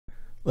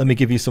Let me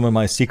give you some of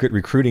my secret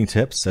recruiting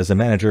tips. As a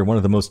manager, one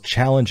of the most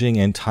challenging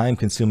and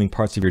time-consuming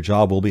parts of your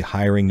job will be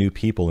hiring new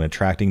people and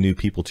attracting new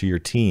people to your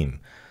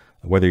team.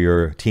 Whether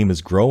your team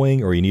is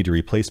growing or you need to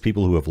replace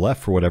people who have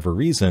left for whatever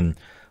reason,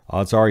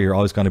 odds are you're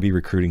always going to be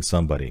recruiting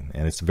somebody.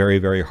 And it's very,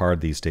 very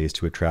hard these days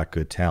to attract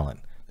good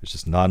talent. There's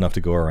just not enough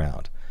to go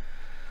around.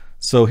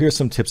 So here's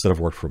some tips that have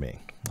worked for me.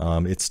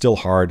 It's still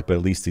hard, but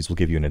at least these will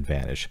give you an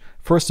advantage.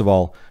 First of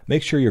all,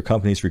 make sure your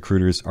company's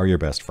recruiters are your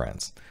best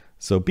friends.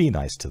 So be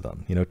nice to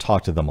them,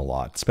 talk to them a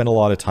lot, spend a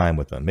lot of time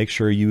with them. Make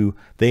sure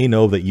they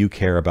know that you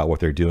care about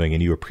what they're doing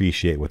and you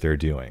appreciate what they're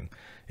doing.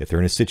 If they're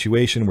in a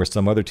situation where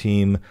some other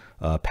team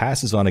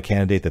passes on a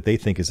candidate that they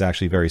think is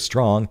actually very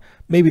strong,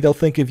 maybe they'll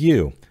think of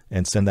you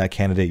and send that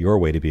candidate your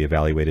way to be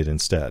evaluated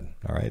instead.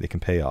 All right, it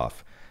can pay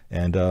off.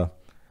 And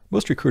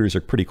most recruiters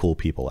are pretty cool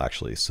people,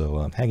 actually,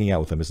 so hanging out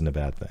with them isn't a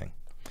bad thing.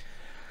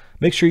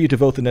 Make sure you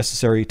devote the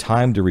necessary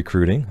time to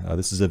recruiting.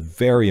 This is a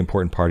very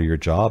important part of your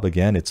job.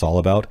 Again, it's all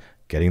about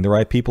getting the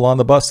right people on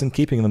the bus and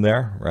keeping them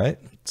there, right?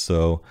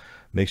 So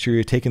make sure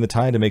you're taking the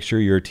time to make sure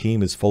your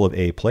team is full of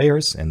A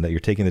players and that you're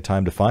taking the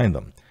time to find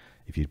them.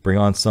 If you bring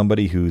on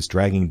somebody who's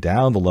dragging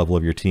down the level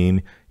of your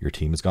team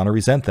is going to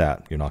resent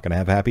that. You're not going to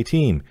have a happy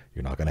team.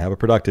 You're not going to have a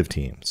productive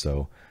team.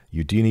 So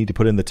you do need to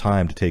put in the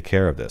time to take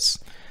care of this.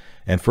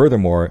 And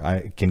furthermore,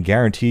 I can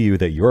guarantee you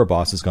that your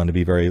boss is going to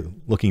be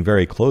looking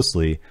very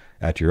closely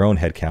at your own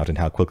headcount and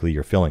how quickly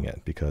you're filling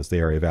it, because they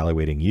are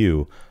evaluating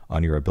you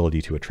on your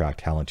ability to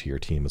attract talent to your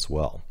team as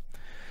well.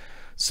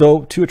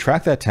 So to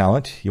attract that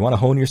talent, you want to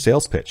hone your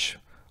sales pitch.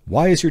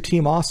 Why is your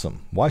team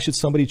awesome? Why should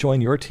somebody join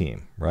your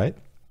team, right?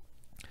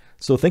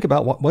 So think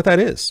about what that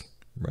is,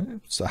 right?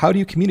 So how do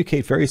you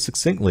communicate very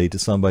succinctly to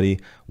somebody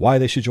why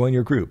they should join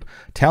your group?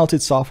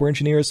 Talented software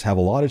engineers have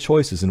a lot of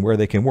choices in where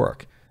they can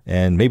work,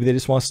 and maybe they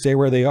just want to stay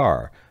where they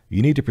are.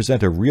 You need to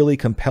present a really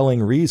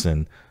compelling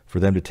reason for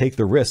them to take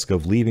the risk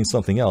of leaving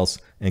something else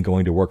and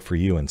going to work for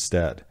you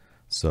instead.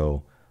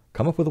 So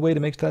come up with a way to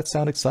make that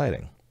sound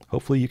exciting.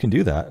 Hopefully you can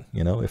do that.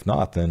 If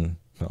not, then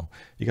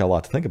you got a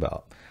lot to think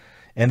about.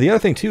 And the other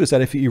thing too is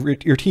that if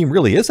your team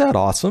really is that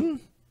awesome,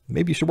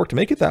 maybe you should work to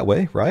make it that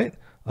way, right?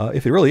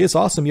 If it really is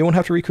awesome, you won't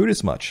have to recruit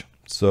as much.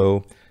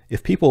 So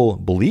if people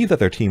believe that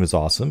their team is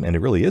awesome and it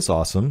really is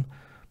awesome,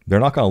 they're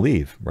not going to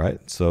leave, right?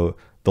 So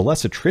the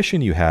less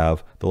attrition you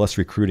have, the less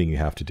recruiting you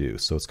have to do.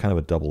 So it's kind of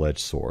a double-edged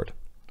sword.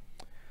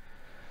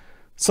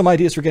 Some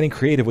ideas for getting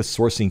creative with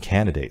sourcing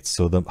candidates.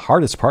 So the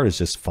hardest part is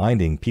just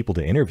finding people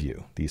to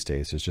interview these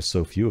days. There's just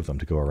so few of them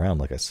to go around,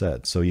 like I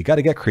said. So you got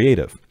to get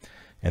creative.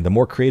 And the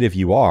more creative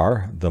you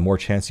are, the more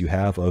chance you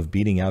have of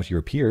beating out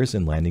your peers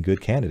and landing good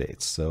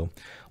candidates. So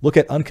look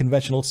at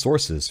unconventional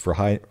sources for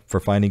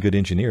finding good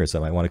engineers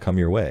that might want to come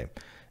your way.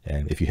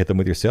 And if you hit them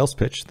with your sales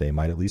pitch, they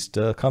might at least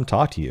come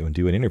talk to you and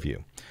do an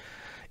interview.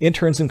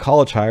 Interns and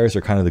college hires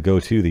are kind of the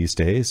go-to these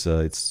days.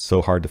 It's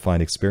so hard to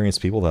find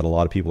experienced people that a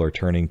lot of people are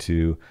turning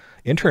to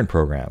intern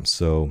programs.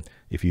 So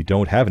if you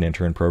don't have an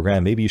intern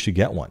program, maybe you should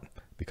get one,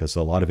 because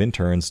a lot of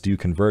interns do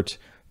convert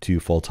to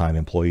full-time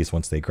employees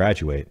once they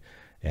graduate.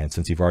 And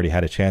since you've already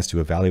had a chance to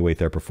evaluate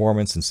their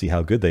performance and see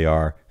how good they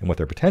are and what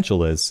their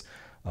potential is,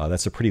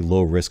 that's a pretty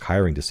low-risk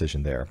hiring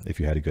decision there if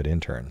you had a good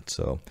intern.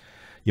 So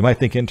you might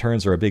think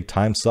interns are a big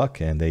time suck,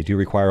 and they do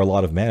require a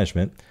lot of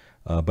management,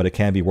 but it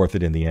can be worth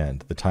it in the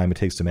end. The time it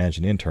takes to manage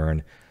an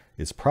intern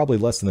is probably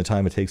less than the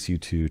time it takes you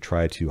to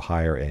try to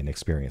hire an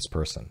experienced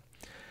person.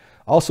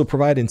 Also,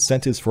 provide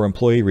incentives for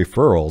employee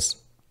referrals.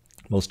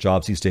 Most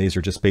jobs these days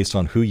are just based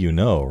on who you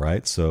know,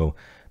 right? So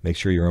make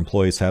sure your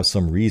employees have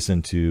some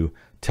reason to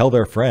tell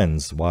their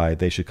friends why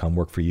they should come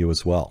work for you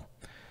as well.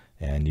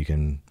 And you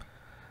can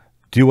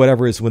do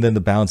whatever is within the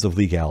bounds of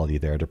legality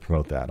there to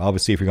promote that.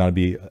 Obviously, if you're going to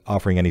be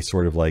offering any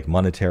sort of like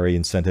monetary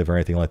incentive or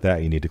anything like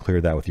that, you need to clear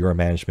that with your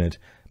management,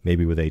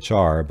 maybe with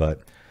HR,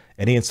 but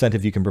any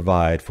incentive you can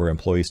provide for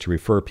employees to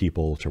refer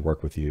people to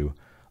work with you,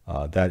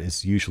 that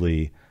is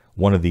usually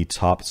one of the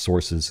top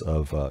sources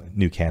of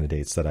new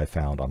candidates that I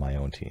found on my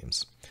own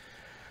teams.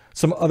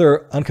 Some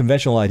other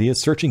unconventional ideas: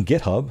 searching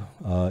GitHub.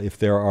 If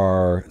there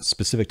are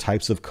specific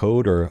types of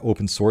code or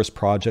open source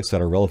projects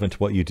that are relevant to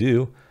what you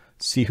do,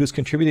 see who's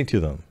contributing to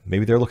them.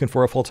 Maybe they're looking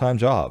for a full-time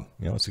job.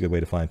 It's a good way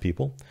to find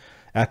people.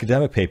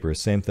 Academic papers,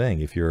 same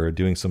thing. If you're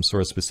doing some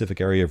sort of specific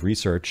area of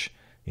research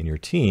in your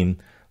team,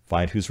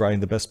 find who's writing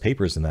the best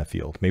papers in that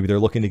field. Maybe they're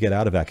looking to get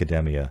out of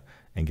academia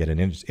and get an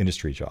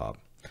industry job.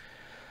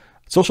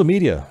 Social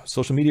media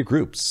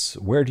groups.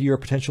 Where do your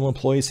potential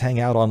employees hang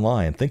out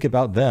online? Think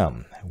about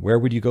them. Where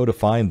would you go to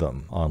find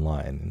them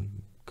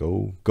online?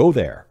 Go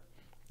there.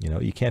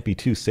 You can't be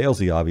too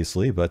salesy,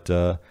 obviously, but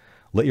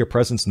let your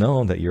presence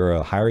known that you're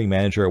a hiring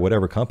manager at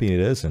whatever company it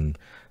is, and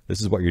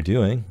this is what you're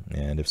doing.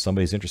 And if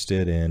somebody's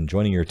interested in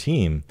joining your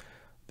team,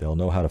 they'll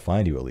know how to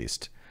find you at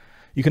least.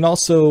 You can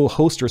also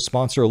host or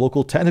sponsor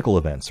local technical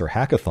events or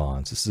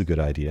hackathons. This is a good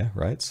idea,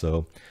 right?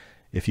 So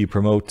if you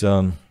promote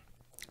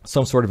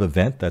some sort of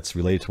event that's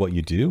related to what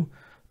you do,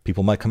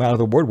 people might come out of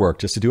the woodwork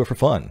just to do it for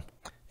fun.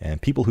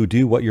 And people who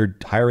do what you're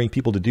hiring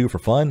people to do for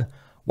fun,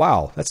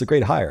 wow, that's a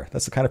great hire.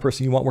 That's the kind of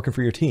person you want working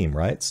for your team,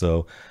 right?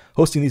 So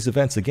hosting these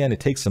events, again, it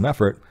takes some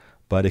effort,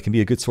 but it can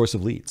be a good source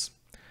of leads.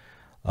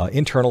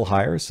 Internal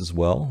hires as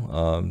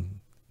well.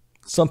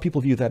 Some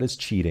people view that as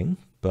cheating,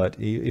 but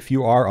if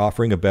you are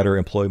offering a better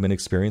employment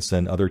experience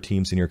than other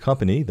teams in your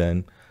company,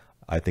 then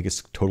I think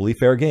it's totally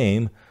fair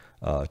game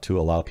to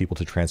allow people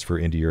to transfer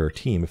into your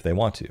team if they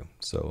want to.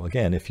 So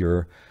again, if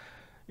you're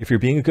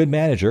being a good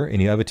manager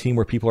and you have a team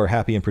where people are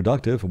happy and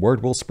productive,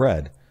 word will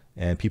spread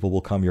and people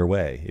will come your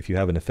way. If you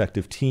have an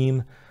effective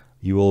team,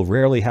 you will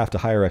rarely have to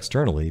hire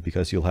externally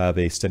because you'll have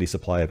a steady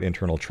supply of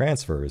internal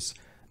transfers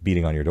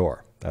beating on your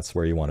door. That's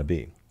where you want to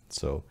be.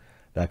 So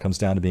that comes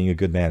down to being a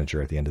good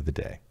manager at the end of the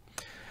day.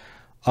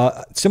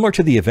 Similar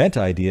to the event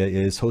idea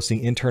is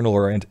hosting internal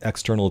or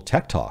external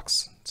tech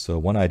talks. So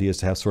one idea is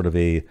to have sort of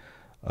a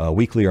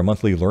weekly or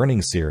monthly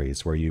learning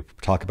series where you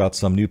talk about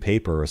some new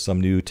paper or some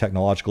new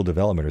technological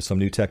development or some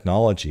new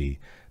technology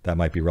that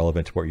might be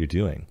relevant to what you're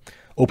doing.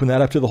 Open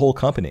that up to the whole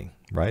company,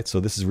 right?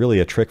 So this is really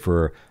a trick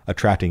for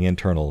attracting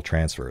internal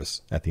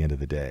transfers at the end of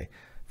the day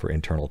for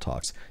internal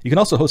talks. You can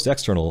also host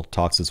external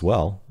talks as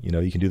well.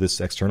 You can do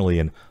this externally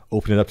and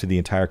open it up to the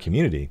entire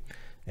community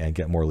and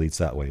get more leads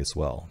that way as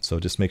well. So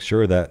just make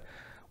sure that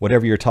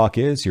whatever your talk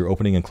is, you're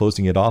opening and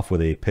closing it off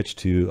with a pitch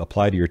to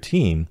apply to your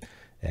team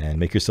and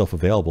make yourself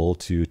available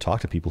to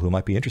talk to people who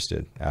might be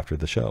interested after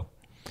the show.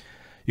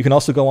 You can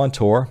also go on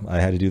tour. I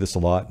had to do this a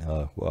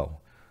lot.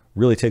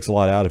 Really takes a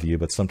lot out of you,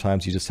 but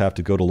sometimes you just have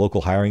to go to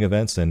local hiring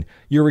events and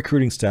your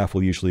recruiting staff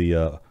will usually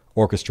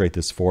orchestrate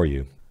this for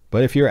you.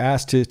 But if you're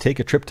asked to take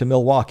a trip to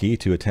Milwaukee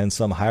to attend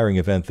some hiring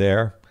event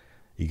there,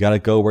 you got to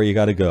go where you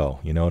got to go.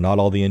 Not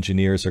all the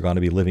engineers are going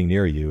to be living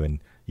near you, and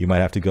you might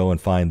have to go and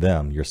find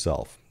them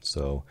yourself.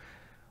 So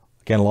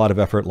again, a lot of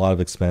effort, a lot of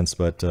expense,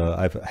 but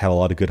I've had a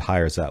lot of good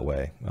hires that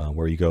way,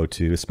 where you go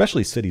to,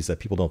 especially cities that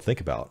people don't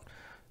think about.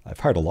 I've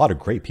hired a lot of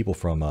great people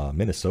from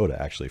Minnesota,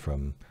 actually,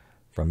 from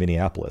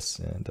Minneapolis,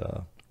 and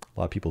a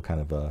lot of people kind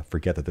of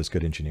forget that there's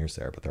good engineers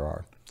there, but there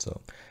are.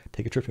 So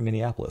take a trip to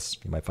Minneapolis.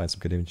 You might find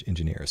some good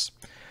engineers.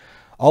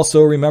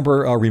 Also, remember,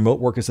 remote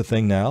work is a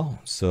thing now.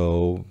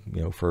 So,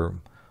 for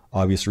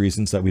obvious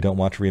reasons that we don't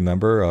want to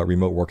remember,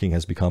 remote working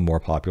has become more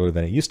popular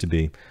than it used to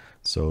be.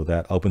 So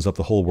that opens up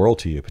the whole world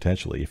to you,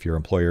 potentially. If your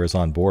employer is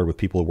on board with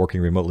people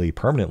working remotely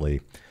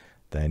permanently,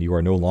 then you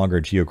are no longer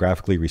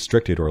geographically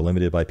restricted or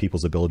limited by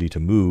people's ability to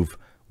move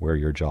where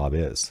your job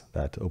is.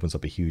 That opens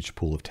up a huge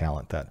pool of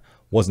talent that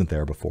wasn't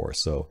there before.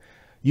 So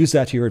use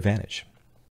that to your advantage.